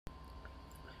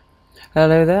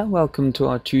Hello there, welcome to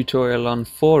our tutorial on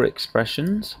for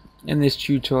expressions. In this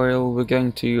tutorial we're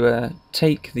going to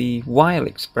take the while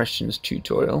expressions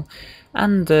tutorial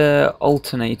and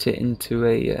alternate it into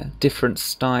a different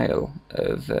style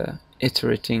of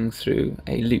iterating through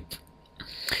a loop.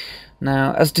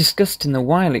 Now, as discussed in the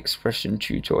while expression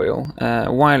tutorial,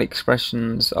 while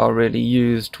expressions are really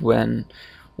used when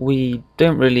we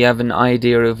don't really have an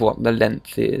idea of what the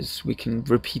length is. We can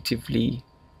repeatedly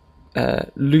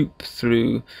loop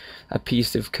through a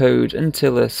piece of code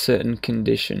until a certain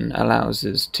condition allows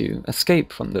us to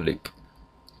escape from the loop.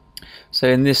 So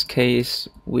in this case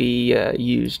we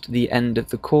used the end of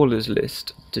the callers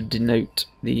list to denote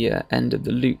the end of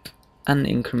the loop and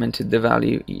incremented the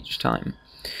value each time.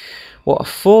 What a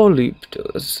for loop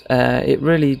does, it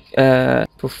really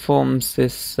performs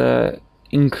this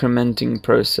incrementing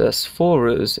process for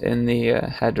us in the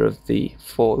header of the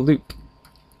for loop.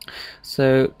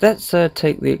 So let's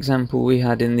take the example we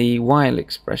had in the while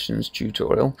expressions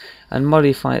tutorial and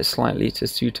modify it slightly to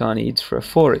suit our needs for a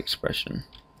for expression.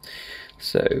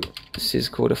 So this is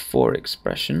called a for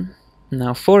expression.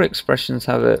 Now for expressions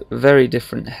have a very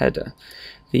different header.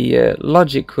 The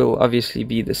logic will obviously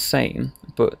be the same,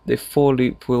 but the for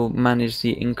loop will manage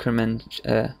the incrementing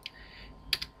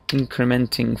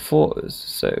for us.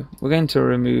 So we're going to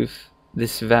remove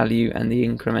this value and the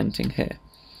incrementing here.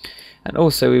 And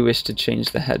also we wish to change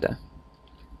the header.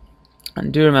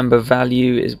 And do remember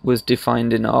value was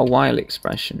defined in our while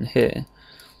expression here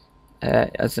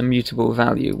as a mutable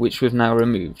value, which we've now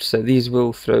removed. So these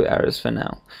will throw errors for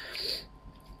now.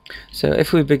 So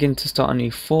if we begin to start a new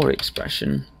for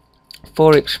expression,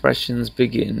 for expressions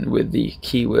begin with the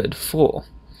keyword for.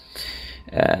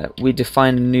 We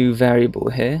define a new variable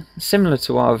here, similar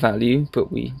to our value,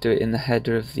 but we do it in the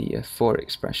header of the for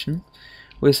expression.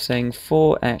 We're saying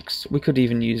for x, we could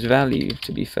even use value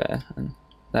to be fair, and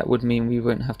that would mean we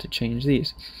won't have to change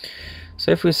these. So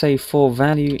if we say for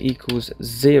value equals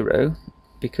 0,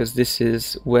 because this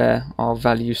is where our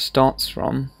value starts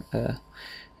from,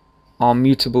 our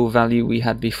mutable value we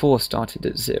had before started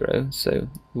at 0, so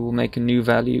we will make a new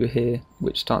value here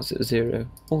which starts at 0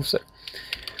 also.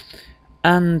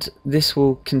 And this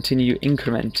will continue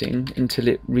incrementing until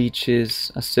it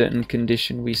reaches a certain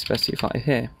condition we specify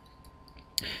here.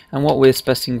 And what we're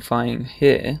specifying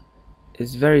here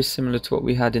is very similar to what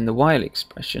we had in the while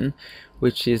expression,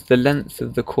 which is the length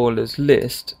of the callers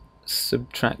list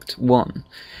subtract 1,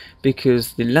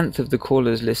 because the length of the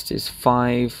callers list is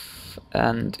 5,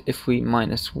 and if we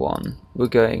minus 1 we're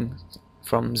going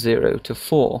from 0 to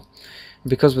 4.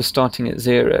 Because we're starting at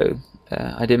 0,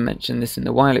 I didn't mention this in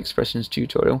the while expressions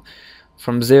tutorial,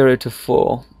 from 0 to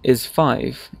 4 is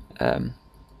 5.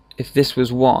 If this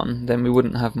was 1, then we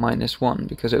wouldn't have minus 1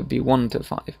 because it would be 1 to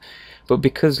 5. But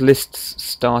because lists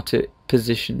start at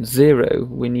position 0,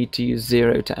 we need to use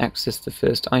 0 to access the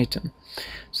first item.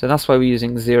 So that's why we're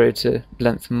using 0 to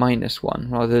length minus 1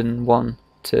 rather than 1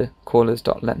 to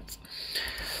callers.length.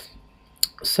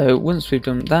 So once we've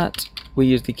done that, we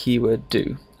use the keyword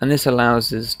do, and this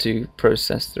allows us to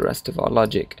process the rest of our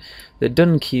logic. The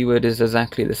done keyword is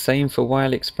exactly the same for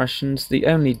while expressions. The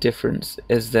only difference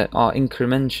is that our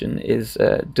incrementation is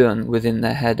done within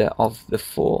the header of the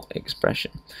for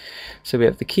expression. So we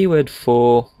have the keyword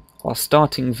for, our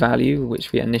starting value,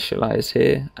 which we initialize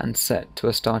here and set to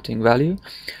a starting value,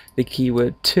 the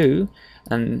keyword to,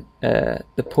 and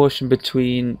the portion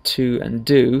between to and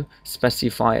do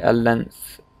specify a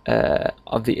length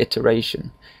of the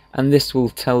iteration, and this will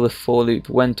tell the for loop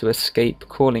when to escape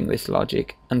calling this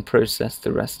logic and process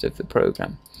the rest of the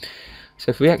program.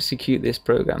 So if we execute this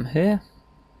program here,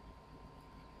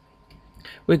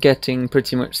 we're getting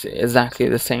pretty much exactly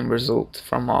the same result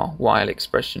from our while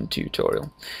expression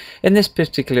tutorial. In this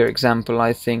particular example,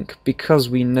 I think because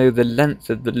we know the length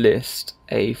of the list,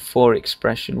 a for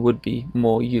expression would be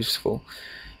more useful.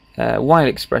 While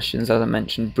expressions, as I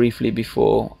mentioned briefly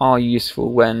before, are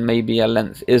useful when maybe a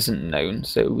length isn't known,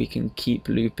 so we can keep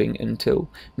looping until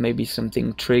maybe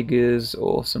something triggers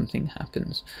or something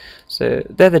happens. So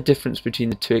they're the difference between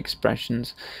the two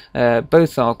expressions.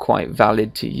 Both are quite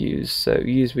valid to use, so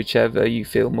use whichever you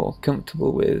feel more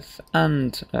comfortable with,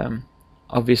 and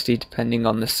obviously depending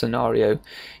on the scenario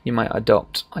you might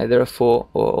adopt either a for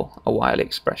or a while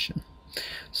expression.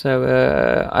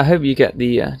 So I hope you get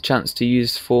the chance to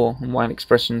use for and while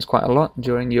expressions quite a lot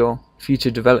during your future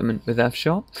development with F#.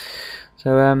 So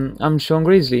I'm Sean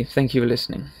Greasley, thank you for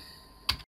listening.